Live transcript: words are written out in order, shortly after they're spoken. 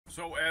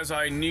So as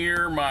I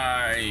near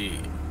my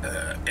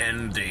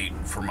end date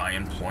for my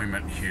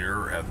employment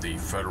here at the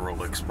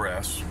Federal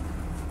Express,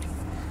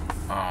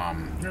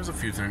 there's a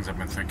few things I've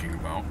been thinking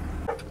about.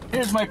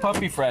 Here's my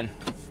puppy friend.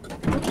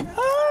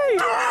 Hi!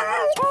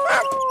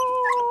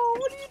 Oh,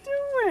 what are you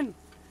doing?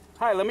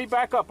 Hi, let me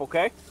back up,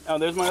 okay? Oh,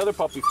 there's my other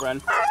puppy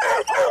friend.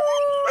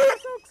 Oh, I'm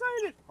so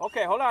excited.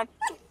 Okay, hold on.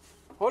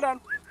 Hold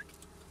on.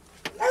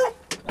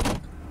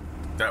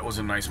 That was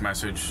a nice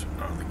message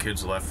the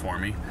kids left for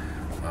me.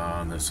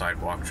 The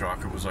sidewalk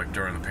chalk, it was like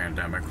during the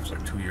pandemic, it was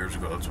like 2 years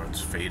ago, that's why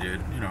it's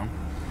faded, you know.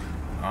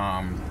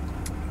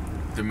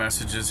 The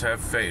messages have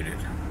faded,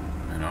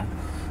 you know.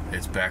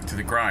 It's back to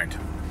the grind.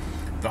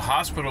 The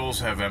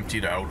hospitals have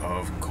emptied out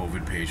of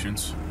COVID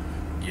patients,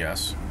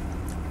 yes,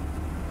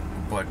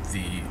 but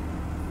the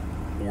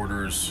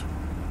orders,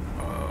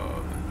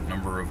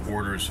 number of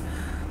orders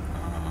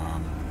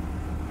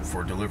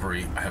for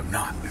delivery have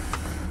not.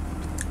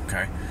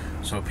 Okay,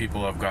 so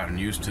people have gotten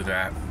used to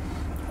that,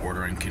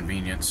 ordering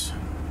convenience,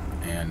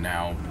 and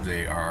now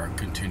they are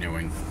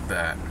continuing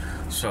that.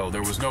 So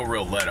there was no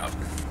real let up.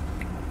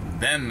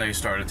 Then they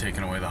started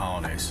taking away the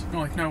holidays. They're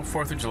like, no,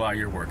 4th of July,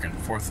 you're working.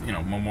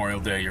 Memorial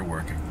Day, you're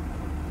working.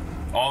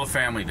 All the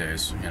family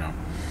days, you know.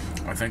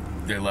 I think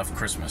they left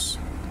Christmas.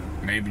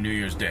 Maybe New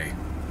Year's Day.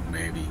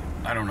 Maybe.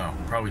 I don't know.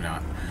 Probably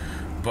not.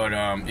 But,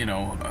 you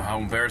know, how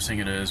embarrassing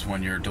it is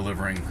when you're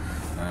delivering,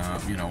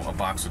 a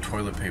box of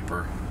toilet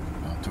paper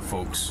to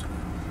folks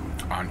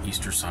on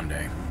Easter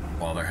Sunday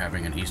while they're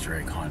having an Easter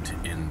egg hunt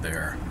in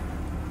their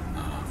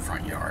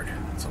front yard.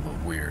 It's a little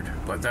weird.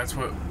 But that's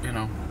what, you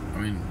know, I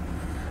mean...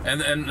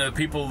 And the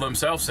people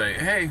themselves say,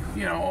 hey,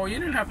 you know, oh, you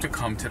didn't have to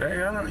come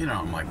today. I don't, you know,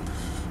 I'm like,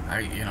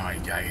 I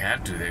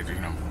had to. They,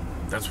 you know,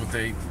 that's what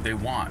they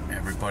want.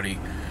 Everybody,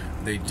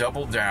 they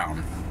double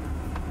down.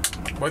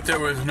 But there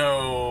was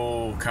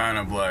no kind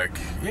of like,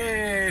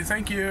 yay,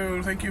 thank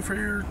you for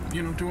your,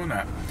 you know, doing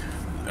that.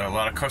 A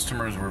lot of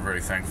customers were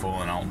very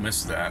thankful, and I'll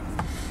miss that.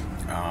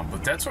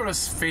 But that sort of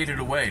faded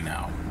away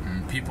now.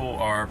 And people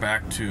are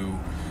back to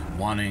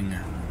wanting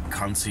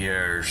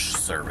concierge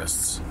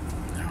service.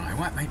 I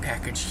want my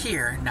package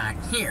here, not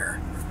here.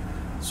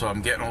 So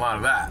I'm getting a lot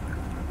of that.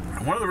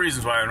 And one of the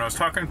reasons why, when I was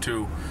talking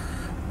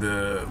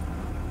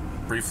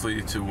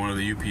briefly to one of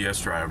the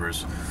UPS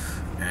drivers,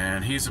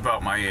 and he's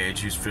about my age,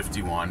 he's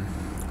 51,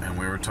 and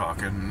we were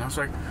talking, and I was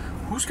like,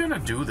 who's gonna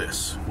do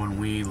this when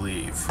we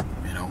leave?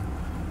 You know,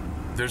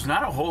 there's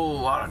not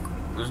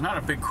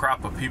a big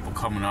crop of people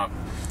coming up,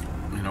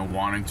 you know,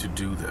 wanting to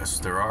do this.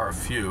 There are a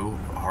few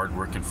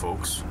hardworking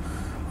folks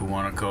who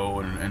want to go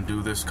and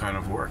do this kind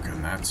of work,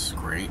 and that's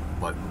great,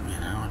 but you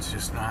know, it's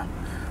just not,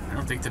 I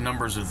don't think the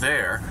numbers are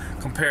there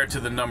compared to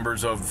the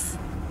numbers of,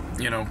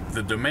 you know,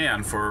 the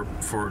demand for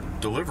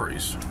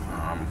deliveries.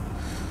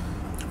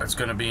 It's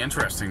going to be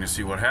interesting to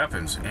see what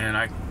happens, and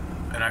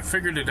I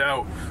figured it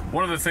out.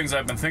 One of the things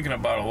I've been thinking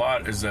about a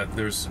lot is that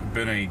there's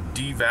been a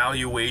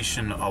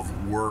devaluation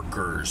of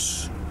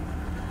workers,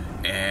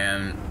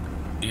 and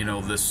you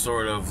know, this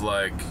sort of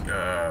like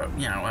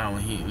you know, well,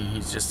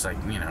 he's just like,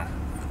 you know,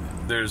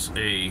 there's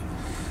a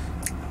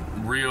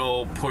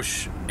real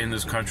push in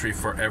this country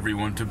for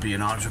everyone to be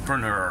an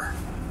entrepreneur.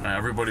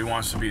 Everybody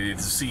wants to be the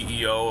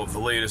CEO of the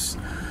latest,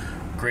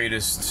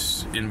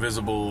 greatest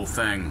invisible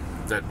thing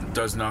that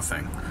does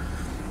nothing,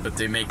 but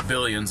they make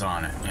billions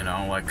on it, you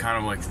know, like kind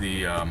of like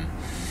the,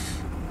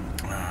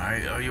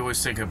 I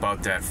always think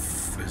about that,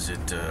 is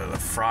it the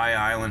Fry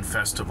Island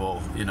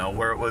Festival, you know,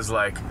 where it was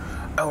like,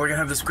 oh, we're going to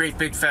have this great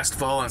big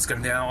festival, and it's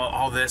going to be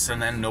all this,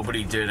 and then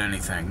nobody did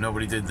anything.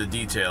 Nobody did the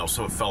details,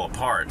 so it fell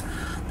apart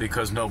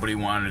because nobody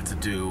wanted to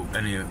do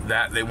any of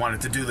that. They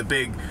wanted to do the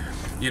big,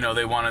 you know,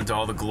 they wanted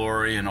all the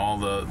glory and all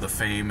the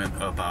fame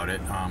about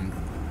it.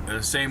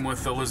 Same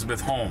with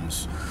Elizabeth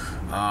Holmes,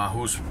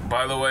 who's,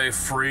 by the way,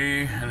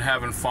 free and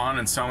having fun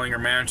and selling her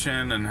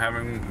mansion and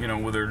having, you know,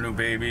 with her new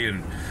baby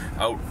and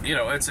out, you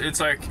know, it's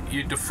like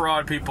you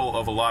defraud people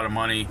of a lot of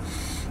money,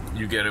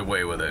 you get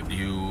away with it.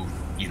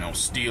 You know,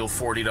 steal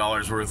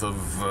 $40 worth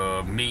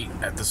of meat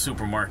at the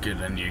supermarket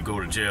and you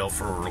go to jail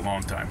for a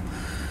long time.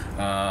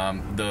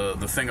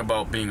 The thing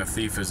about being a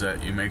thief is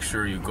that you make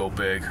sure you go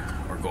big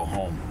or go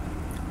home.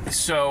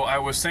 So I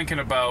was thinking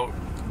about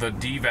the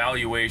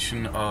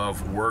devaluation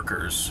of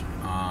workers.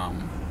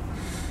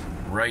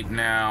 Right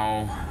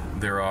now,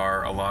 there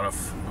are a lot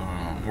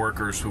of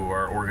workers who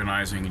are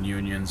organizing in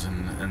unions,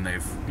 and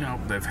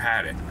they've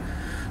had it.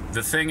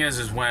 The thing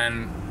is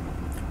when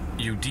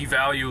you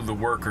devalue the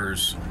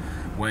workers,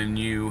 when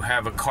you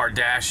have a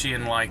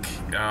Kardashian-like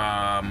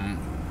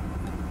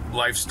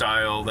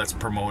lifestyle that's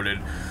promoted,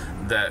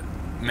 that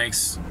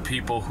makes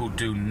people who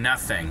do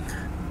nothing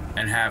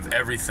and have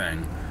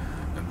everything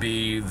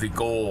be the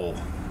goal,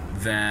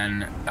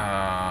 then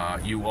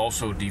you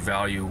also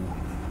devalue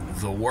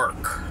the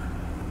work,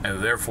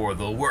 and therefore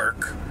the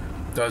work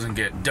doesn't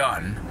get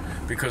done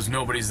because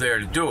nobody's there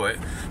to do it,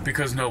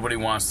 because nobody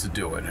wants to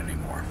do it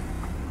anymore.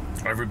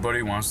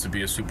 Everybody wants to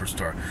be a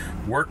superstar.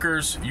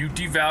 Workers, you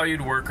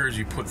devalued workers,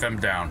 you put them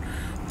down.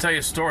 I'll tell you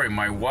a story.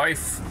 My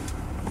wife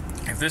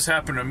if this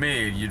happened to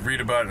me, you'd read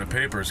about it in the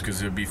papers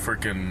because it'd be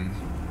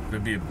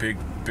a big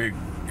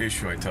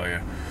issue, I tell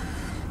you.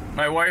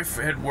 My wife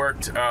had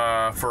worked in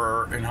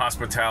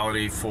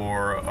hospitality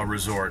for a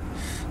resort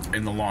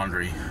in the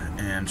laundry,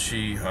 and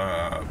she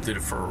did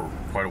it for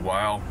quite a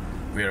while.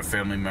 We had a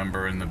family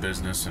member in the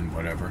business and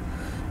whatever,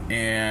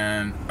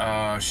 and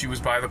she was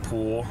by the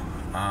pool,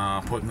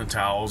 putting the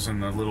towels in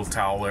the little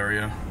towel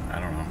area. I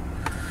don't know,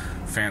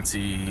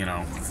 fancy,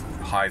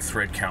 high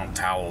thread count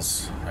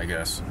towels, I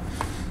guess.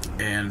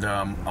 And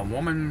a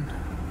woman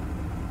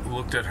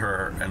looked at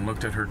her and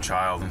looked at her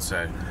child and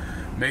said,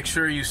 "Make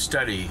sure you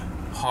study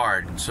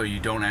hard so you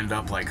don't end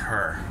up like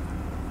her."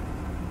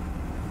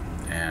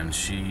 And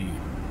she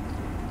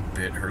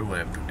bit her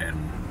lip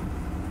and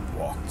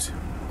walked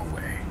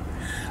away.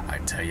 I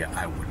tell you,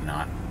 I would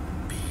not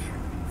be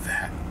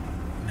that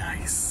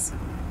nice.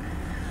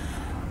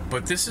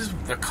 But this is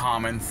the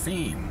common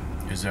theme,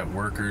 is that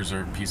workers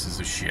are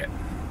pieces of shit,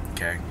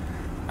 okay?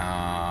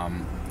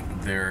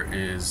 There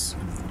is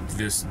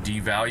this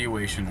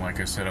devaluation, like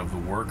I said, of the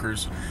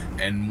workers,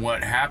 and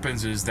what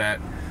happens is that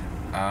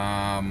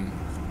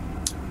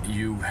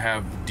you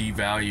have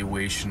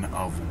devaluation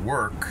of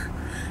work,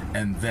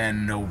 and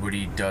then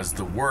nobody does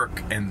the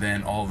work, and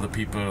then all the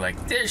people are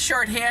like, "They're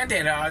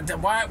short-handed.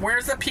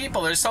 Where's the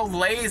people? They're so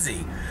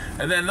lazy."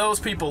 And then those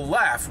people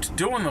left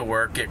doing the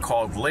work get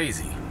called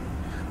lazy,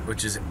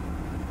 which is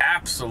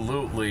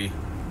absolutely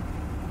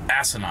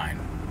asinine.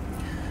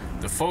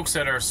 The folks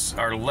that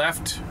are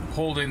left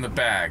holding the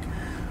bag,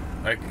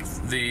 like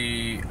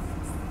the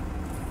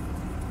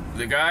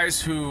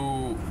guys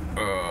who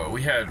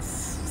we had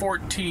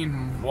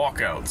 14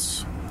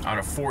 walkouts out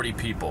of 40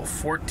 people.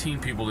 14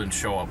 people didn't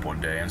show up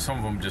one day, and some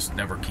of them just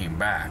never came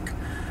back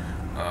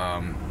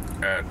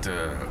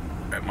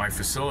at my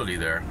facility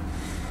there.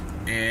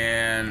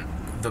 And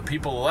the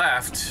people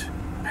left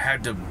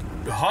had to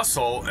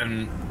hustle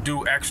and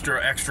do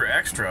extra,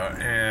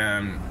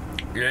 and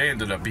they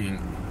ended up being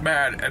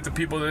mad at the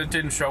people that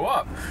didn't show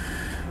up.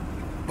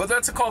 But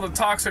that's called a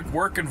toxic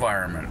work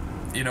environment.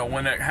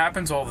 When it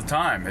happens all the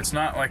time, it's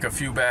not like a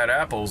few bad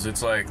apples.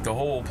 It's like the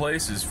whole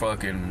place is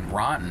fucking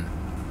rotten.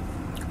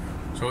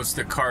 So it's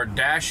the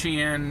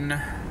Kardashian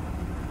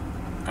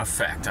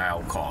effect,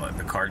 I'll call it.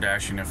 The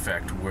Kardashian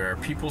effect, where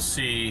people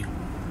see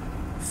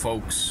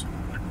folks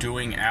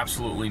doing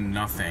absolutely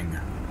nothing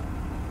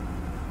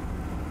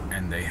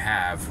and they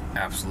have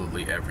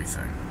absolutely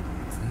everything.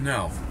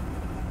 No.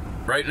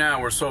 Right now,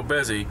 we're so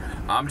busy,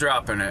 I'm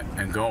dropping it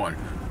and going.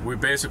 We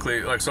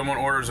basically, like, someone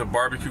orders a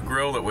barbecue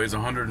grill that weighs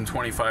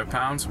 125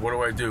 pounds.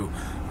 What do?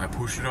 I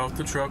push it out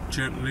the truck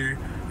gently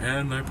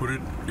and I put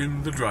it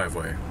in the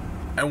driveway.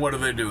 And what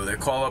do? They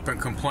call up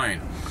and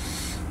complain.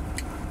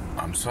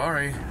 "I'm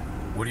sorry.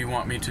 What do you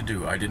want me to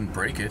do? I didn't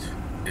break it.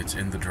 It's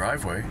in the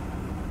driveway.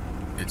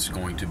 It's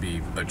going to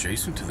be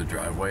adjacent to the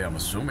driveway. I'm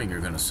assuming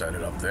you're going to set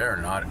it up there,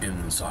 not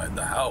inside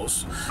the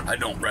house. I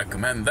don't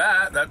recommend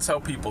that. That's how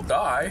people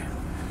die."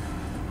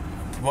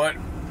 But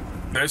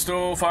they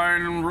still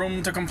find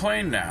room to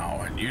complain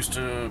now. It used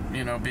to,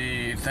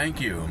 be thank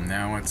you.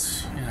 Now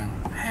it's,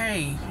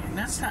 hey,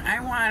 that's not,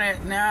 I want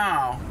it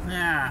now.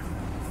 Yeah.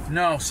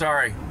 No,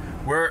 sorry.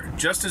 We're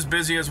just as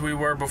busy as we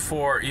were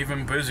before,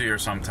 even busier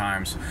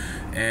sometimes.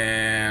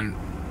 And,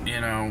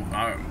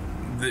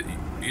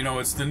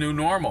 it's the new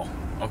normal.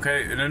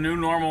 Okay? The new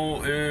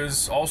normal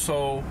is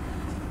also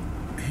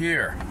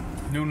here.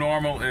 New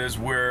normal is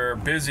we're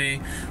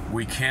busy.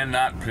 We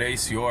cannot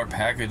place your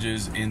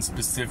packages in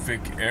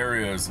specific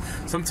areas.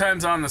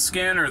 Sometimes on the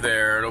scanner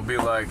there, it'll be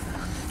like,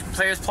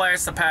 "Please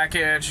place the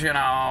package,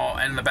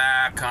 in the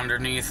back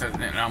underneath it."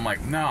 And I'm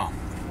like, no.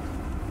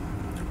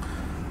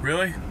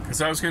 Really?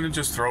 Because I was going to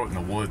just throw it in the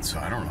woods.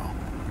 I don't know.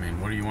 I mean,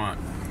 what do you want?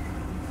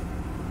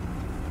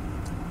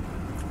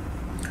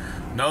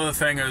 Another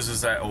thing is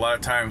that a lot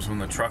of times when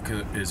the truck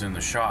is in the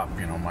shop,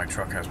 my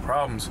truck has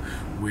problems,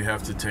 we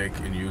have to take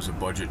and use a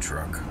budget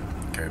truck.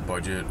 Okay,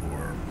 budget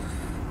or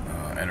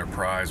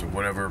enterprise or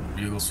whatever.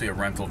 You'll see a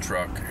rental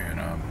truck,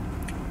 and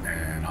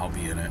I'll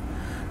be in it,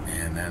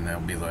 and then they'll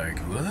be like,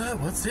 "What?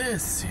 What's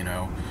this?"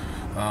 I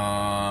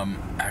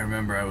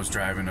remember I was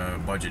driving a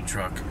budget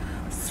truck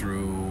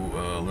through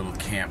a little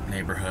camp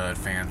neighborhood,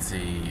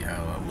 fancy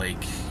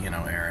lake,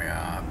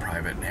 area,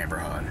 private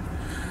neighborhood.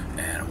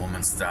 And a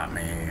woman stopped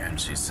me and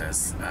she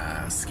says,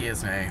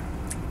 "Excuse me,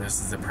 this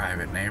is a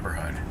private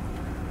neighborhood."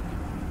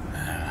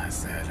 And I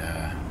said,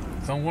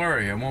 "Don't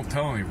worry, I won't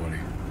tell anybody."